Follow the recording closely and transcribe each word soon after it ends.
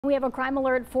We have a crime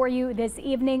alert for you this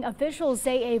evening. Officials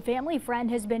say a family friend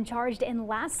has been charged in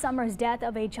last summer's death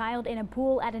of a child in a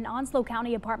pool at an Onslow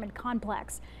County apartment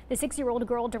complex. The 6-year-old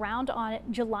girl drowned on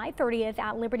July 30th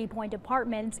at Liberty Point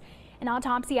Apartments. An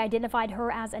autopsy identified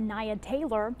her as Anaya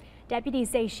Taylor. Deputies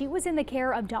say she was in the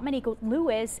care of Dominique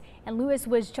Lewis, and Lewis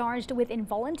was charged with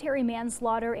involuntary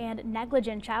manslaughter and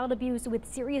negligent child abuse with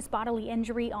serious bodily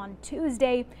injury on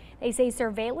Tuesday. They say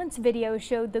surveillance video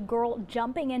showed the girl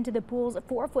jumping into the pool's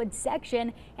 4-foot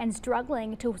section and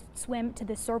struggling to swim to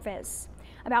the surface.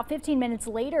 About 15 minutes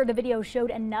later, the video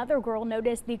showed another girl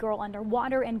noticed the girl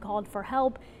underwater and called for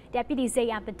help. Deputies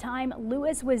say at the time,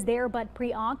 Lewis was there but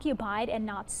preoccupied and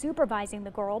not supervising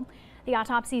the girl. The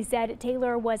autopsy said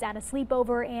Taylor was at a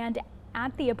sleepover and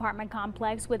at the apartment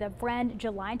complex with a friend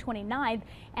July 29th,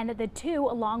 and that the two,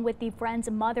 along with the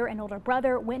friend's mother and older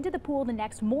brother, went to the pool the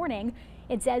next morning.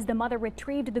 It says the mother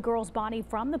retrieved the girl's body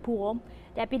from the pool.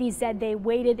 Deputies said they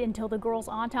waited until the girl's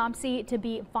autopsy to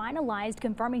be finalized,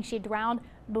 confirming she drowned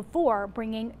before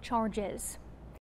bringing charges.